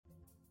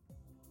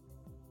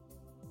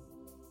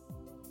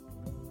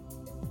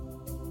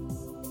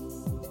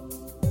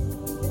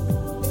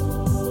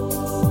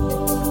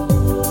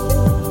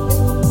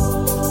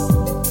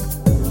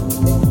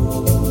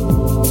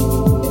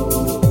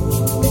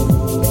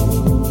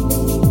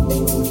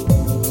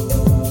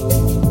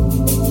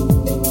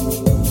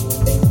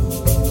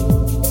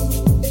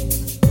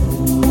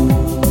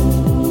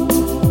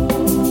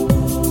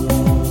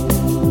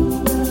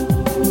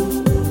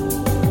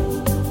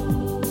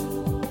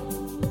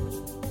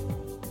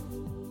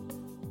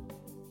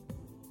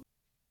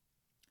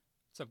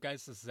What's up,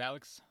 guys? This is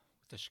Alex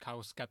with the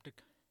Chicago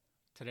Skeptic.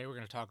 Today we're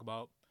going to talk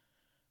about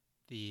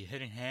the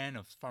hidden hand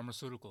of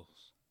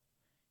pharmaceuticals.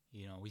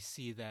 We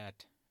see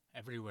that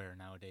everywhere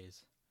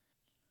nowadays.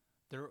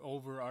 Their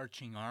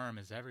overarching arm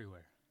is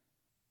everywhere,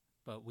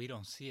 but we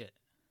don't see it.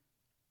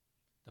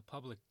 The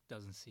public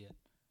doesn't see it.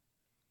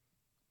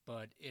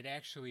 But it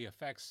actually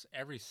affects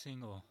every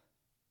single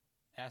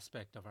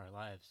aspect of our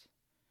lives,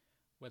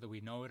 whether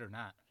we know it or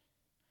not.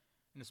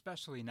 And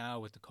especially now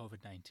with the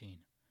COVID-19.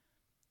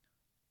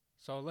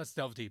 So let's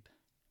delve deep.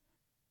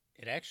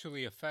 It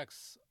actually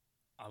affects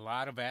a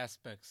lot of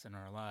aspects in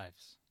our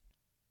lives.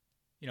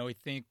 We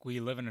think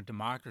we live in a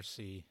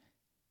democracy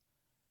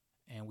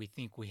and we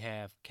think we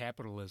have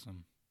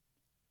capitalism.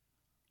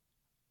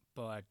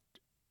 But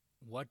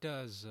what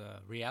does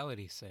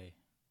reality say?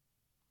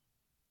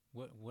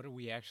 What are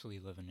we actually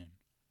living in?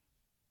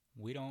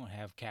 We don't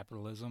have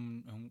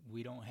capitalism and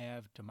we don't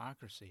have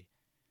democracy.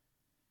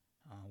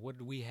 What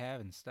do we have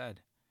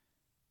instead?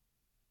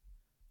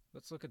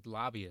 Let's look at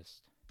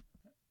lobbyists.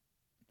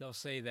 They'll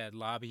say that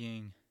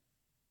lobbying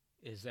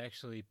is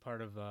actually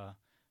part of a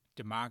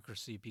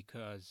democracy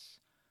because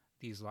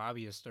these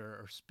lobbyists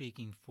are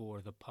speaking for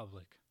the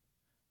public.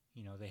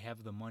 They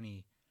have the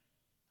money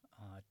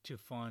to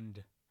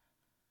fund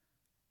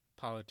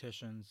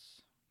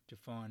politicians, to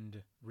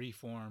fund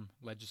reform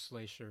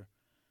legislature.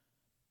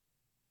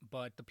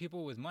 But the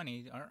people with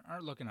money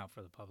aren't looking out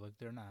for the public.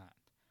 They're not.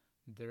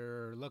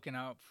 They're looking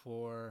out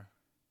for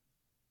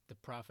the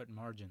profit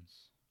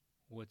margins,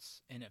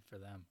 what's in it for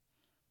them.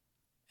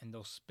 And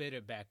they'll spit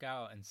it back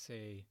out and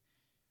say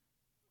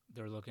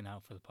they're looking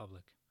out for the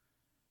public.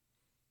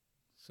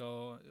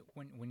 So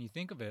when you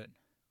think of it,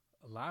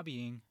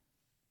 lobbying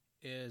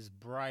is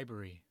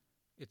bribery.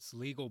 It's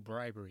legal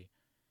bribery,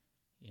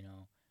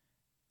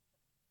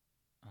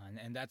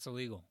 and that's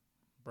illegal.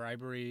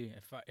 Bribery,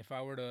 if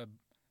I were to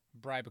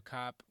bribe a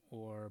cop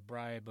or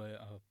bribe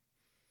a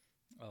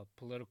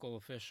political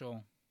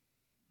official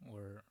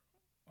or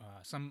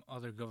some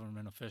other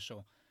government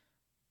official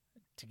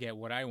to get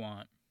what I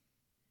want,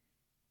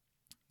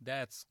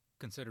 that's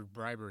considered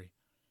bribery.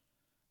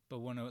 But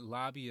when a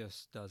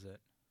lobbyist does it,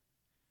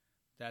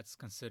 that's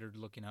considered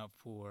looking out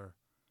for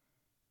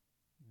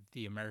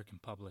the American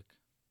public,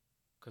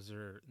 because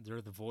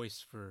they're the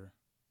voice for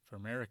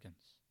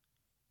Americans,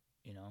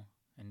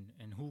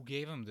 and who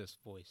gave them this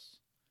voice?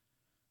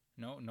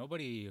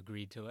 Nobody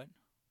agreed to it.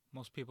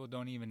 Most people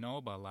don't even know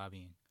about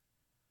lobbying.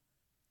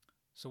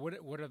 So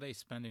what are they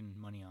spending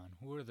money on?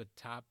 Who are the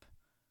top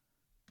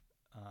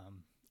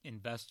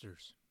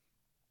investors?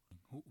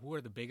 Who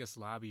are the biggest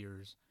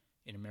lobbyers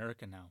in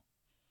America now?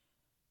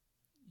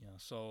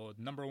 So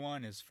number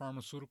one is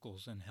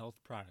pharmaceuticals and health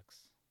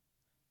products.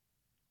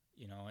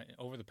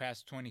 Over the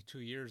past 22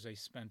 years, they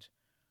spent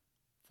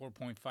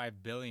 $4.5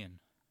 billion,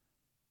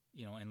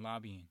 in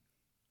lobbying.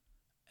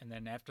 And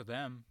then after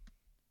them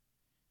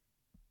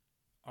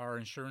are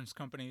insurance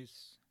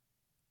companies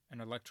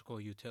and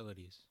electrical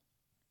utilities.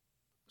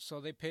 So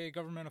they pay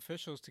government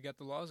officials to get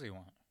the laws they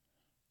want.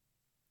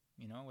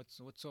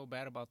 What's so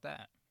bad about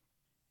that?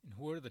 And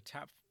who are the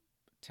top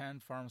 10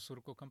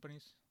 pharmaceutical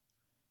companies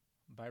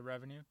by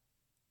revenue?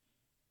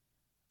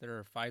 There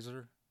are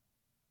Pfizer,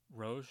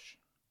 Roche,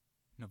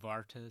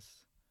 Novartis,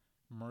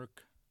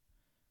 Merck,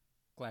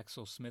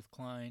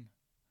 GlaxoSmithKline,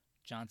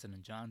 Johnson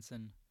 &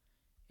 Johnson,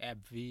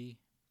 AbbVie,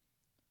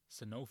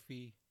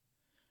 Sanofi,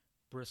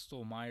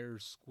 Bristol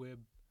Myers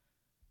Squibb,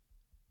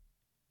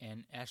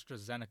 and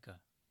AstraZeneca.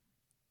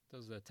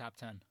 Those are the top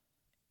 10.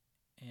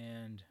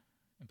 And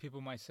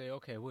people might say,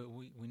 okay,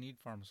 we need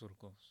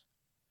pharmaceuticals,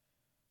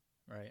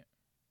 right?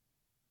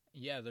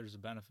 Yeah, there's the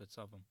benefits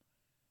of them.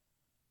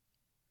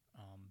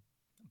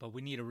 But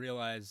we need to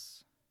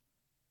realize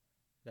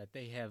that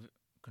they have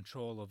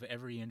control of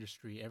every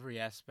industry, every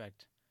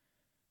aspect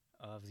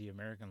of the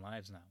American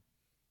lives now.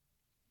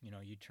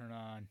 You turn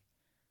on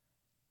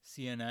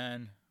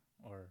CNN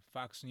or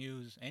Fox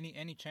News,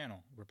 any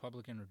channel,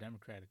 Republican or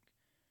Democratic,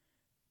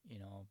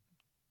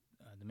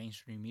 the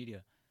mainstream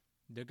media,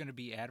 they're going to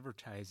be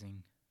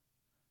advertising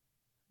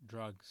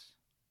drugs.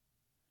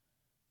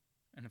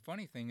 And the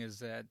funny thing is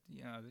that,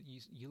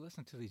 you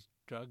listen to these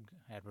drug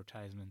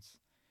advertisements,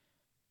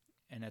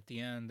 and at the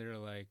end they're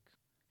like,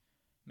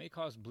 may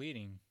cause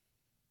bleeding,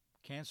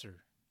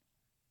 cancer,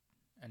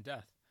 and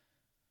death.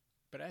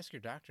 But ask your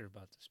doctor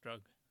about this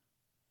drug.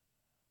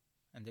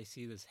 And they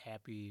see this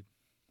happy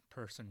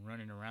person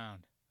running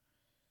around.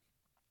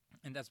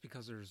 And that's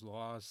because there's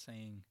laws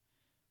saying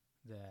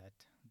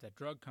that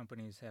drug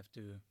companies have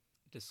to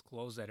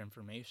disclose that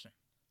information.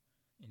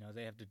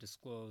 They have to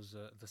disclose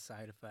the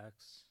side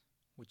effects,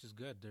 which is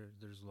good.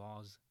 There's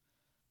laws,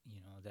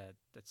 that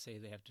say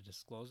they have to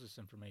disclose this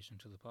information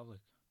to the public.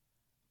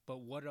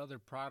 But what other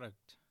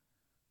product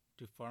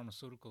do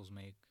pharmaceuticals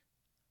make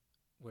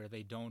where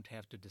they don't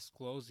have to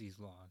disclose these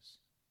laws?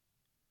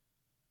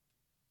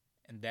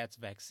 And that's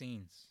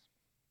vaccines.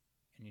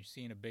 And you're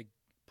seeing a big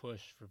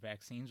push for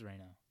vaccines right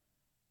now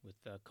with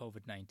the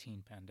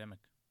COVID-19 pandemic.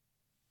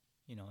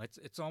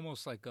 It's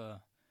almost like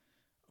a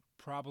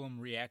problem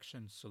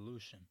reaction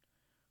solution,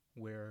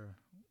 where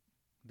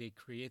they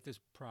create this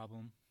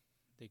problem,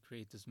 they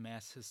create this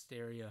mass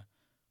hysteria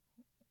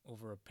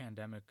over a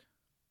pandemic,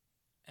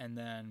 and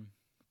then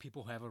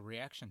people have a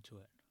reaction to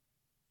it.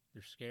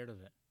 They're scared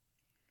of it.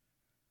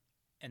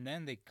 And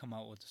then they come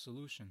out with a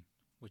solution,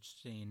 which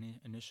they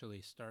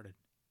initially started.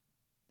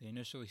 They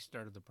initially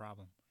started the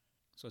problem.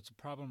 So it's a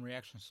problem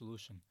reaction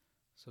solution.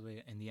 So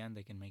they, in the end,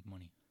 they can make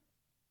money.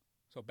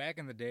 So back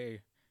in the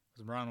day,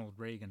 with Ronald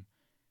Reagan,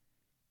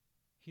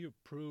 he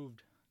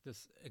approved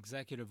this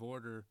executive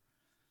order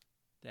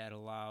that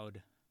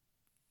allowed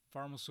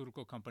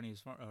pharmaceutical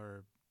companies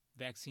or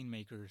vaccine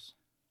makers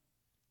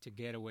to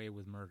get away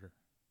with murder.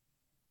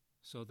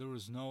 So there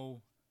was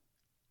no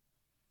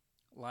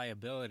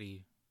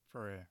liability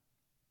for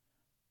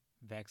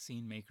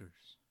vaccine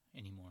makers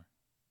anymore.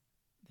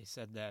 They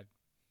said that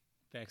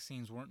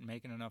vaccines weren't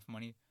making enough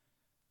money.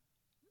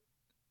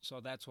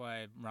 So that's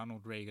why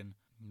Ronald Reagan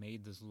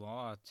made this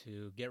law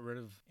to get rid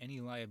of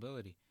any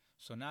liability.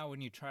 So now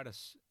when you try to,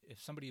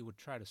 if somebody would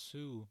try to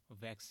sue a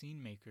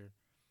vaccine maker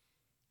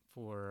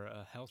for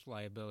a health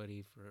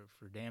liability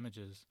for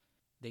damages,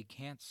 they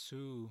can't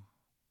sue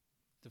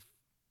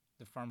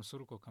the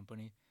pharmaceutical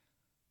company.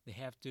 They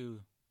have to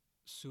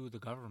sue the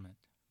government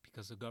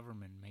because the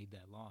government made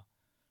that law,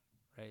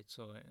 right?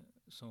 So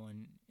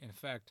in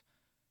effect,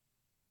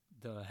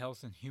 the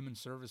Health and Human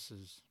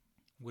Services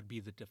would be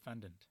the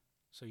defendant.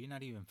 So you're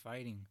not even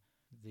fighting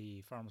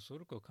the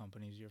pharmaceutical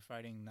companies. You're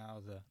fighting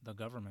now the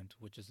government,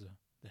 which is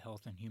the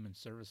Health and Human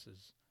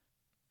Services,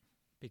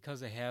 because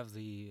they have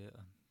the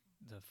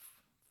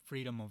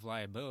freedom of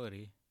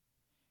liability.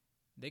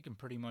 They can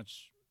pretty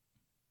much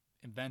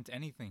invent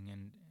anything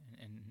and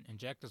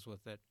inject us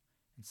with it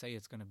and say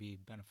it's going to be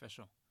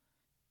beneficial.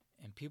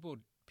 And people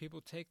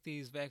take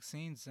these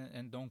vaccines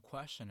and don't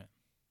question it.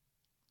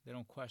 They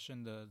don't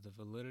question the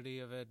validity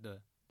of it,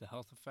 the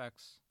health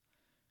effects.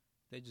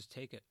 They just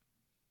take it.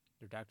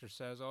 Their doctor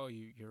says, "Oh,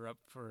 you're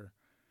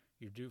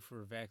due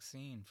for a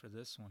vaccine for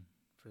this one,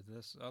 for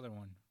this other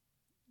one."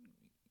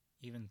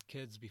 Even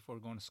kids before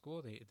going to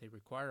school, they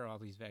require all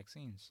these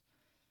vaccines.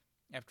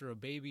 After a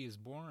baby is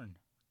born,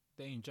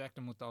 they inject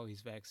them with all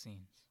these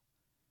vaccines.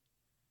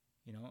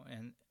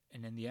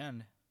 And in the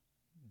end,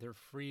 they're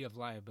free of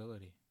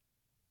liability.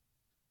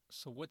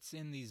 So what's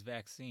in these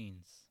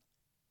vaccines?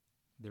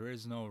 There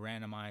is no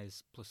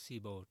randomized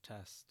placebo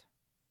test.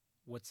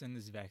 What's in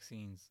these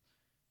vaccines?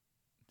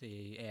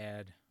 They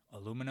add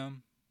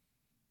aluminum.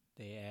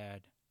 They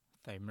add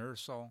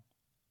thimerosal.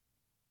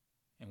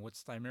 And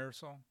what's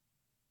thimerosal?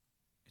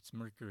 It's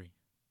mercury.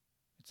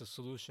 It's a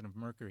solution of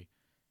mercury.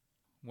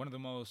 One of the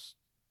most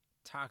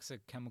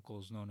toxic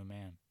chemicals known to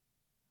man.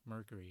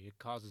 Mercury. It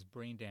causes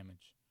brain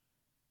damage.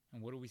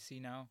 And what do we see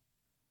now?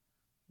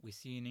 We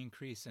see an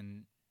increase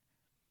in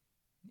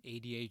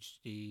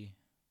ADHD,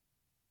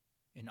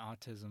 in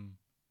autism,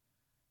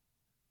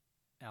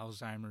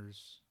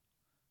 Alzheimer's,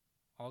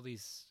 all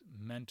these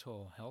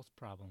mental health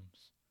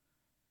problems,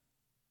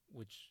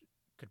 which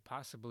could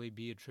possibly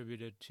be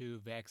attributed to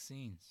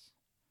vaccines.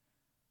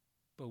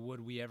 But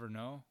would we ever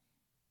know?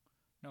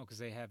 No, because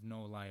they have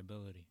no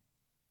liability.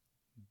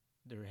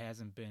 There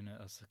hasn't been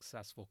a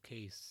successful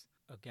case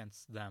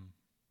against them.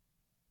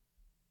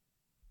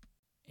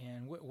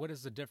 And what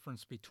is the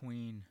difference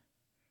between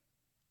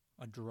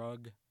a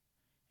drug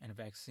and a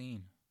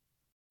vaccine?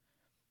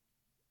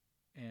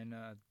 And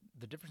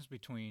the difference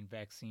between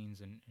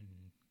vaccines and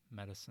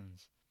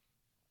medicines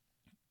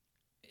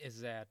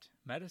is that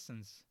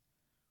medicines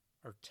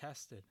are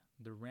tested.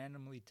 They're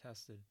randomly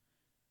tested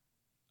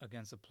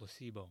against a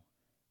placebo,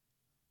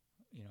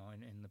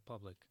 in the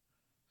public.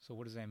 So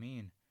what does that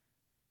mean?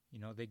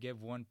 They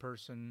give one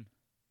person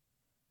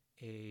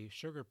a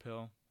sugar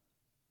pill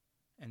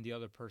and the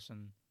other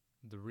person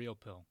the real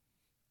pill.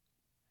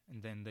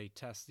 And then they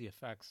test the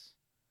effects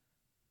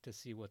to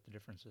see what the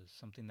difference is.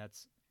 Something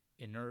that's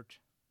inert,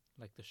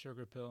 like the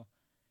sugar pill,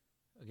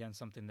 against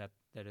something that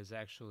is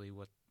actually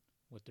what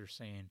they're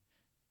saying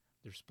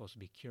they're supposed to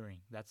be curing.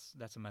 That's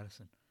a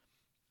medicine.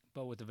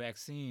 But with the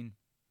vaccine,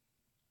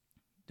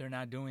 they're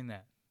not doing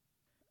that.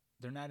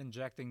 They're not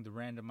injecting the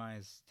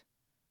randomized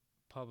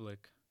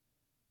public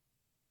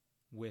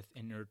with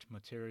inert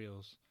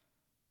materials.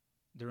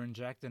 They're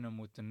injecting them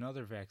with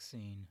another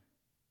vaccine,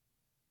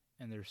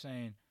 and they're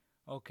saying,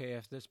 okay,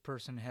 if this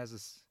person has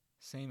the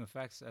same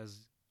effects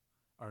as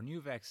our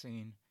new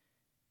vaccine,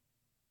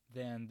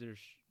 then there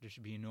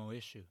should be no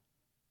issue.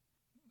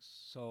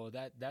 So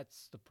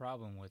that's the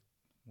problem with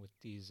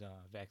these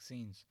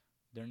vaccines.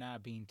 They're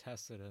not being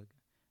tested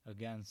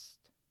against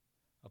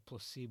a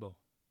placebo.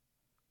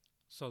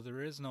 So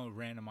there is no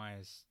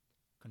randomized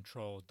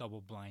controlled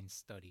double-blind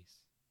studies,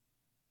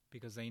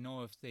 because they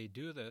know if they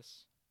do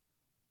this,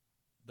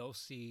 they'll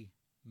see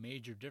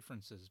major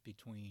differences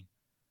between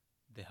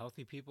the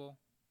healthy people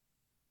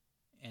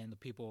and the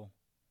people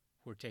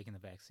who are taking the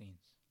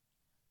vaccines.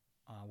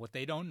 What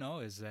they don't know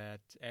is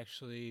that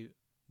actually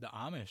the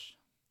Amish,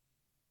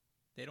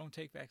 they don't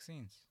take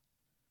vaccines.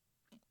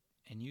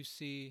 And you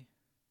see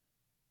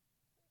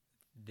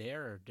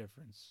their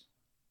difference.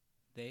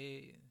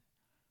 They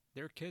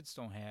Their kids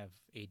don't have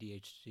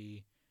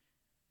ADHD,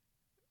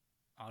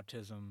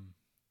 autism,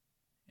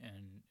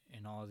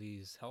 and all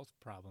these health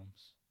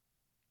problems.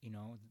 You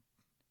know,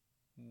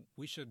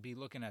 we should be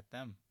looking at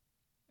them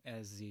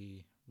as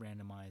the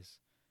randomized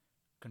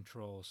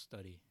control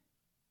study,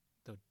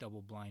 the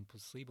double-blind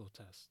placebo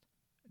test,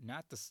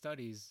 not the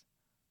studies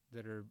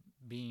that are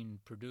being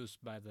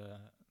produced by the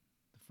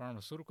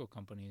pharmaceutical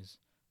companies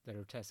that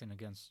are testing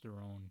against their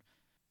own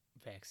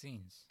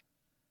vaccines.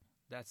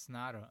 That's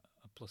not a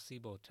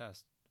placebo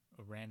test,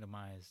 a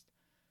randomized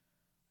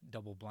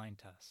double-blind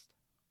test.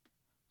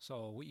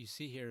 So what you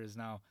see here is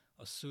now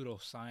a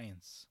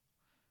pseudoscience.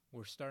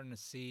 We're starting to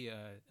see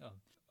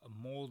a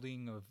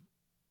molding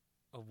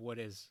of what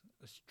is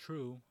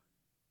true,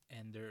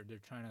 and they're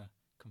trying to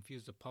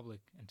confuse the public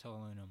and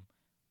telling them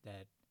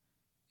that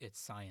it's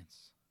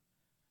science.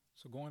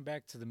 So going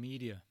back to the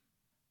media,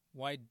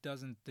 why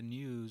doesn't the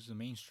news, the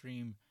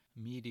mainstream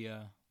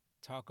media,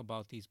 talk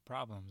about these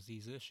problems,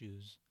 these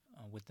issues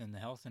within the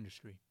health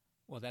industry?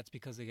 Well, that's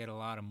because they get a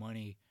lot of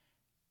money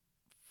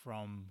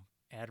from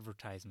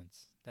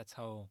advertisements. That's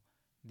how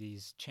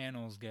these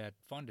channels get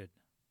funded.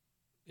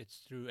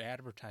 It's through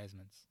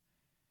advertisements.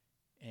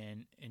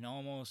 And in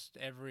almost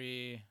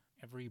every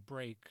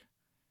break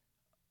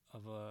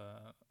of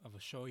a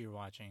show you're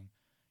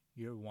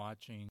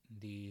watching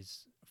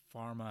these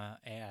pharma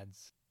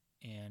ads.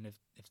 And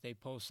if they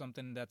post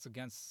something that's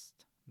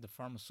against the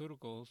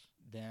pharmaceuticals,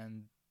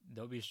 then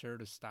they'll be sure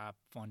to stop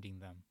funding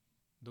them.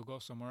 They'll go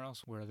somewhere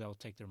else where they'll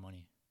take their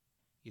money,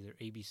 either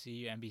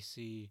ABC,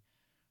 NBC,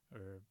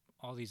 or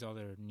all these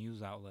other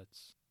news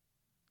outlets.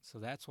 So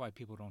that's why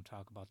people don't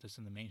talk about this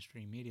in the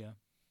mainstream media,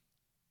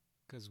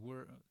 because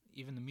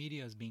even the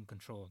media is being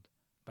controlled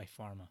by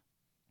pharma.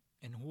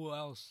 And who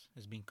else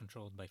is being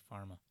controlled by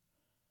pharma?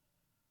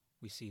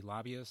 We see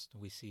lobbyists,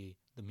 we see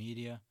the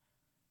media,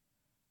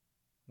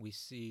 we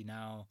see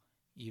now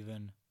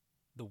even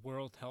the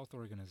World Health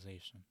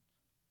Organization.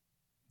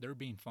 They're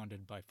being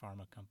funded by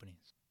pharma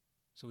companies.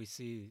 So we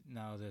see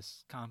now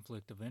this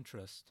conflict of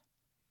interest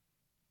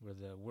where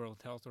the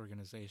World Health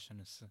Organization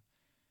is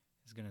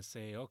going to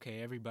say,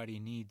 okay, everybody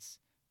needs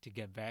to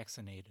get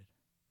vaccinated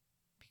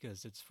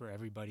because it's for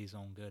everybody's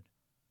own good.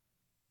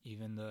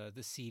 Even the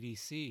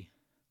CDC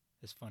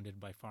is funded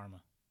by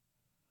pharma.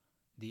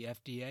 The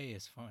FDA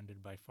is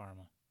funded by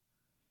pharma.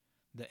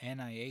 The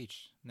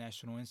NIH,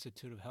 National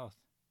Institute of Health,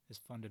 is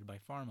funded by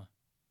pharma.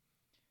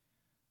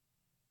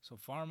 So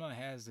pharma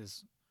has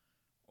this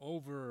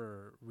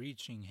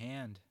overreaching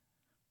hand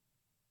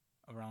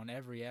around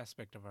every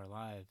aspect of our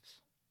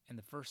lives. And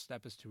the first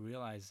step is to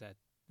realize that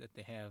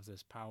they have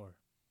this power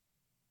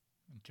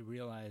and to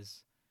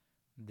realize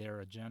their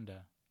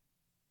agenda.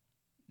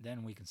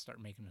 Then we can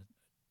start making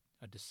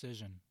a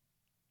decision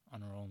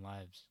on our own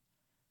lives,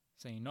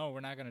 saying, no,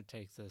 we're not going to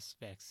take this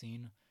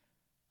vaccine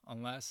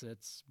unless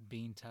it's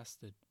being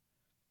tested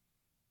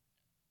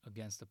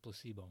against a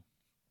placebo.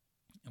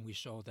 And we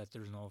show that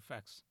there's no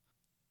effects,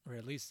 or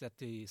at least that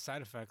the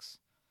side effects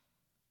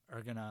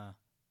are going to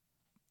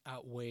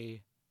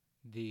outweigh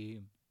the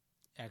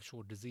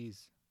actual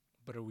disease.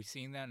 But are we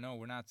seeing that? No,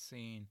 we're not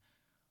seeing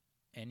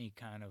any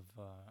kind of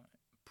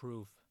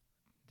proof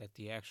that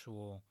the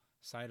actual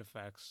side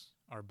effects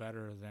are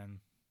better than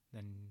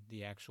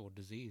the actual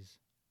disease.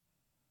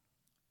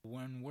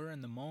 When we're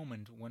in the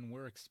moment, when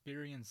we're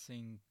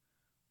experiencing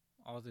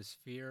all this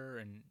fear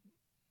and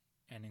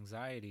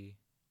anxiety,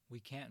 we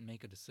can't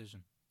make a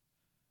decision.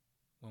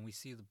 When we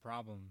see the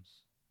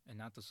problems and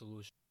not the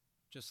solution,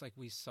 just like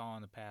we saw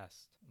in the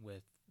past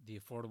with the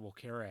Affordable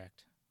Care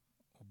Act,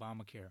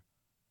 Obamacare.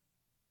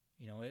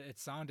 You know, it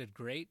sounded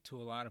great to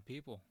a lot of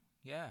people.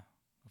 Yeah,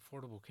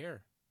 affordable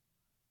care.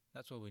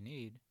 That's what we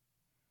need,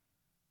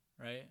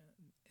 right?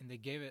 And they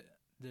gave it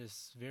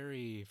this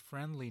very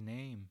friendly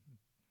name,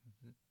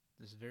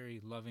 this very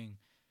loving,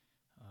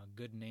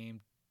 good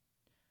name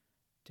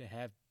to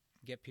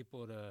get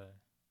people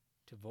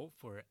to vote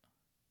for it.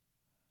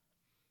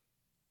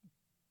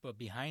 But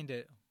behind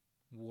it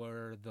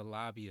were the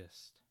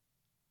lobbyists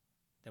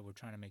that were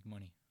trying to make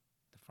money,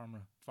 the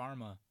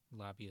pharma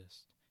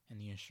lobbyist and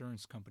the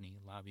insurance company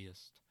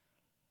lobbyist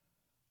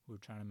who were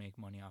trying to make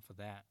money off of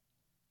that.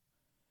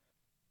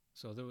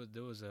 So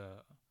there was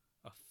a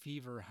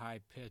fever high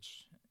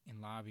pitch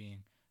in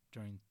lobbying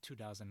during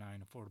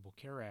 2009 Affordable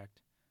Care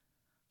Act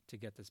to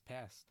get this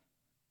passed.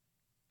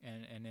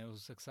 And it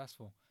was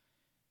successful.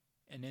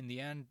 And in the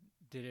end,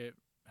 did it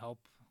help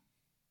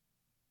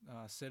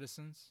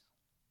citizens?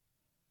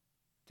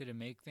 Did it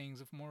make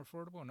things more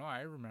affordable? No,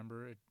 I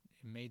remember it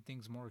made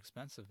things more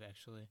expensive,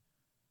 actually.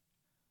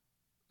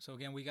 So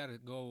again, we got to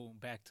go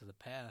back to the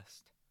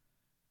past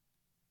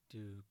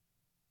to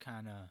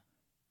kind of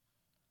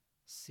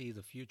see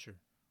the future.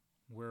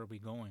 Where are we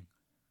going?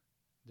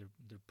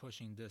 They're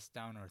pushing this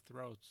down our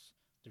throats.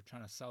 They're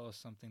trying to sell us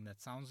something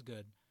that sounds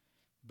good,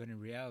 but in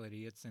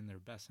reality, it's in their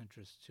best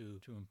interest to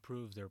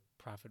improve their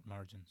profit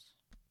margins.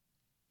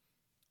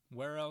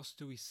 Where else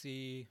do we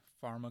see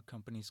pharma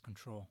companies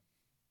control?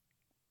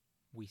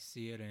 We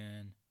see it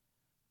in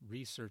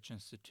research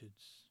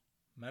institutes,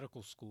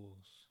 medical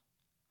schools,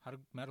 How do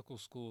medical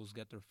schools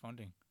get their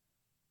funding?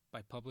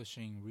 By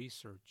publishing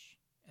research.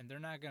 And they're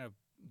not going to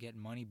get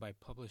money by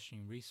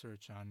publishing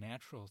research on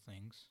natural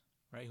things,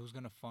 right? Who's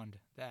going to fund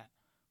that?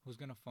 Who's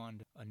going to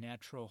fund a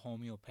natural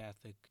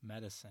homeopathic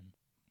medicine?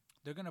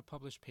 They're going to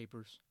publish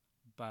papers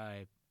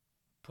by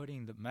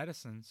putting the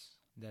medicines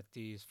that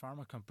these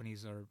pharma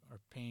companies are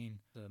paying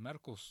the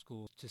medical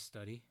school to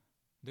study.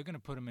 They're going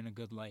to put them in a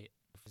good light.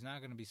 It's not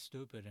going to be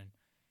stupid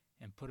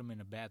and put them in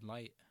a bad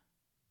light.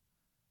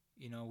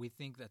 We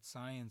think that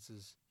science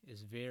is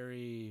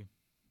very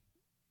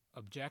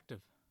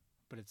objective,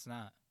 but it's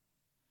not.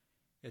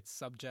 It's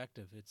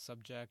subjective. It's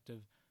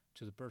subjective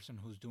to the person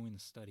who's doing the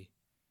study.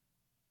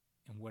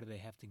 And what do they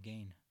have to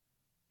gain?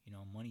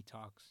 Money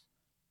talks.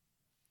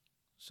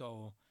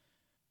 So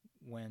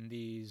when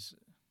these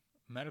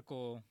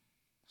medical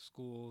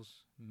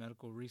schools,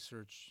 medical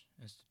research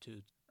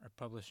institutes are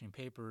publishing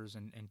papers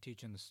and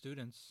teaching the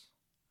students,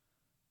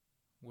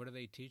 what are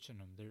they teaching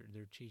them?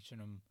 They're teaching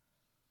them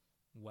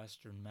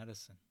Western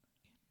medicine.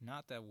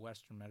 Not that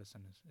Western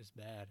medicine is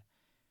bad,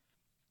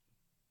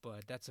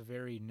 but that's a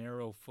very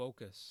narrow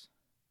focus.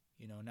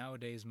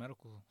 Nowadays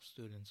medical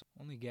students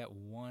only get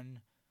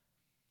one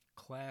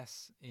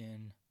class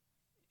in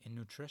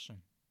nutrition.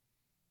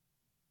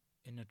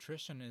 And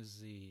nutrition is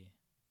the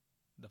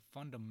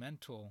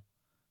fundamental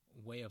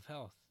way of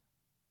health.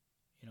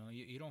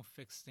 You don't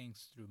fix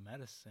things through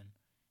medicine.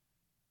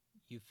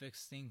 You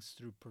fix things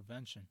through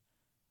prevention.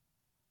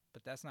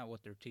 But that's not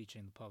what they're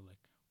teaching the public,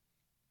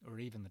 or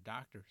even the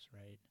doctors,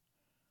 right?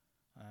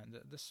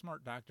 The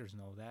smart doctors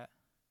know that.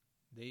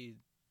 They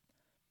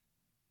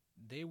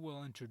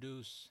will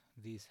introduce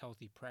these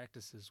healthy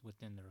practices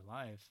within their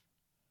life,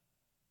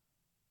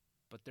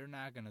 but they're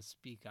not going to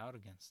speak out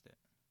against it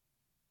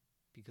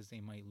because they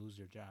might lose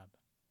their job,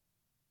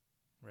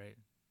 right?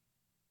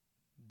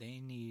 They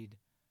need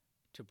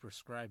to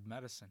prescribe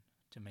medicine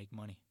to make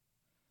money.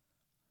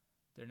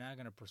 They're not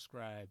going to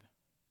prescribe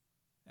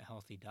a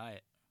healthy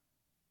diet,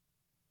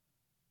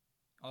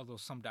 although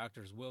some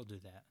doctors will do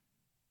that.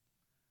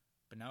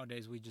 But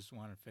nowadays we just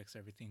want to fix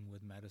everything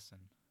with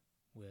medicine,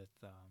 with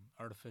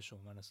artificial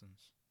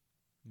medicines,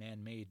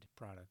 man-made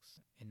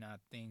products, and not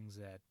things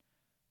that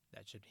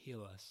should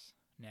heal us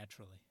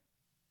naturally.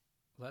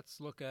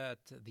 Let's look at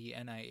the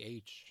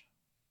NIH.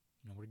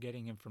 We're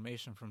getting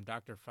information from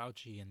Dr.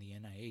 Fauci and the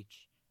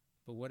NIH,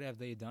 but what have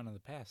they done in the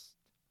past?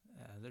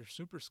 They're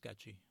super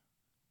sketchy.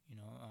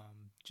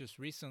 Just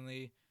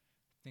recently,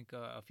 I think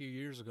a few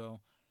years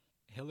ago,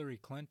 Hillary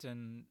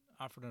Clinton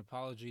offered an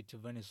apology to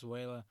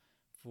Venezuela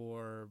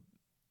for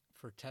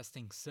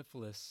testing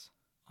syphilis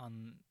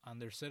on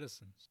their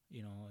citizens.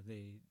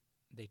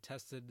 They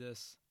tested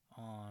this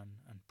on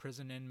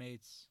prison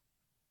inmates,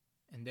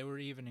 and they were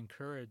even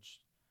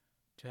encouraged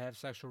to have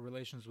sexual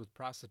relations with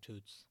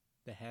prostitutes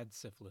that had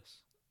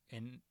syphilis.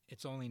 And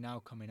it's only now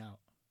coming out.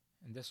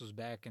 And this was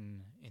back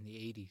in the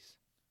 80s.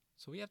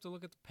 So we have to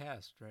look at the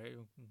past, right?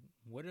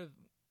 What have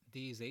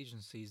these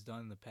agencies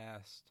done in the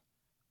past?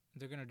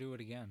 They're going to do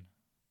it again.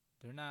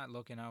 They're not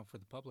looking out for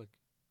the public.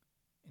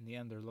 In the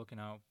end, they're looking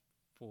out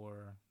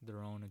for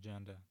their own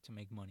agenda to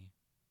make money,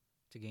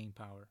 to gain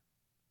power.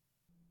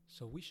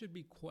 So we should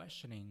be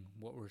questioning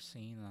what we're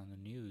seeing on the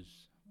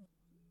news,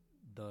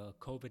 the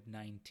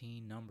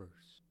COVID-19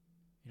 numbers.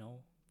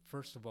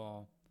 First of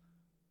all,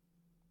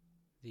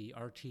 the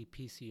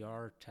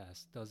RT-PCR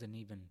test doesn't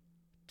even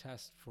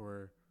test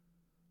for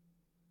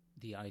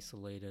the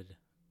isolated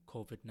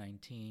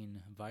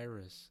COVID-19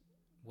 virus.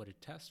 What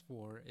it tests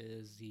for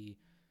is the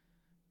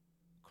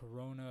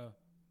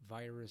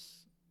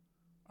coronavirus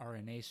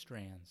RNA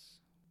strands.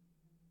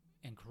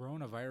 And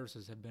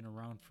coronaviruses have been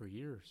around for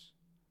years.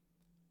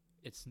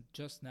 It's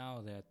just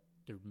now that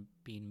they're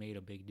being made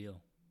a big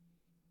deal.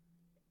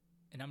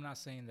 And I'm not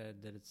saying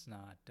that it's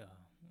not,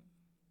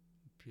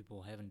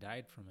 people haven't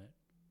died from it.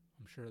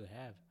 I'm sure they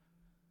have.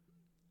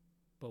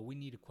 But we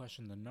need to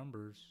question the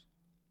numbers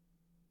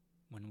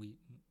when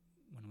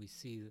we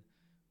see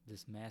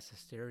this mass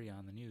hysteria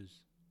on the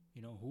news.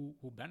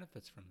 Who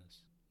benefits from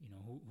this?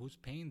 Who's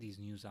paying these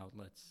news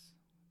outlets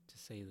to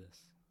say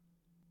this?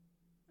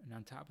 And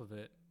on top of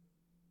it,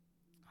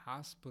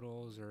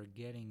 hospitals are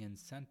getting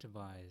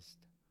incentivized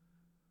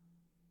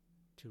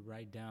to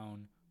write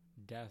down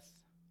death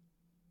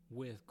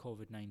with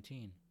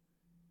COVID-19.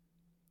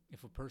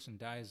 If a person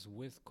dies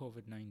with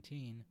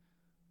COVID-19,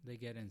 they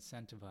get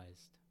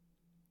incentivized.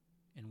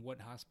 And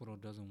what hospital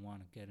doesn't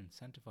want to get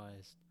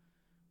incentivized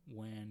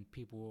when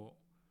people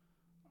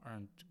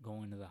aren't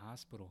going to the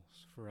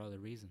hospitals for other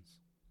reasons?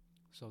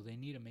 So they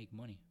need to make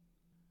money.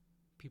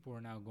 People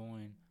are now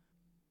going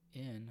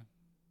in,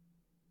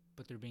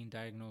 but they're being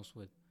diagnosed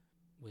with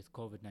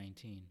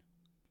COVID-19,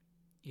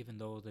 even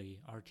though the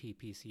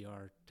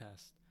RT-PCR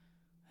test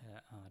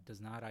does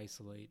not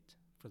isolate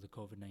for the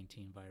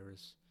COVID-19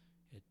 virus.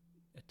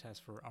 It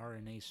tests for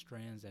RNA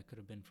strands that could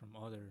have been from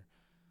other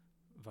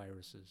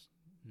viruses,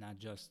 not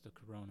just the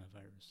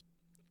coronavirus.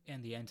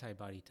 And the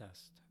antibody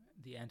test.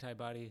 The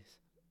antibodies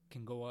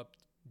can go up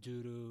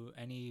due to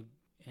any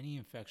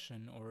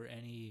infection or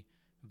any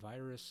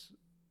virus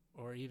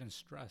or even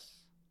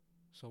stress.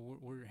 So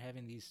we're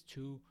having these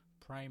two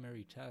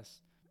primary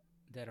tests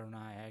that are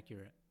not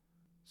accurate.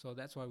 So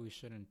that's why we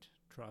shouldn't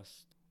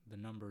trust the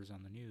numbers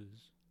on the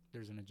news.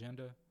 There's an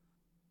agenda,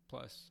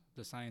 plus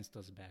the science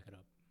doesn't back it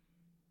up.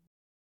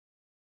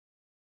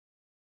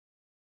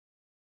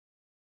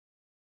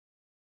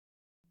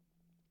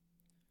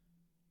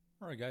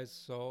 All right, guys.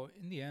 So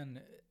in the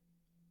end,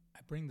 I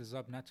bring this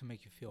up not to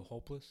make you feel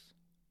hopeless,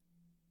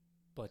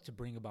 but to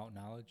bring about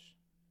knowledge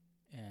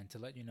and to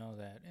let you know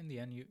that in the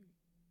end,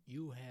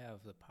 you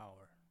have the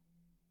power.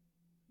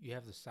 You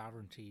have the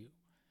sovereignty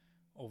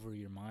over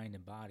your mind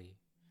and body,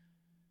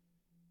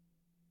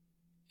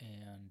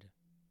 and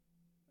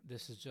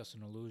this is just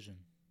an illusion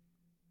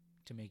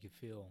to make you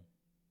feel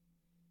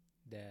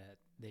that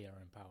they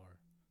are in power.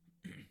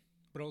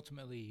 But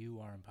ultimately, you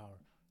are in power.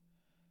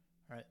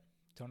 All right.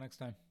 Till next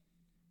time.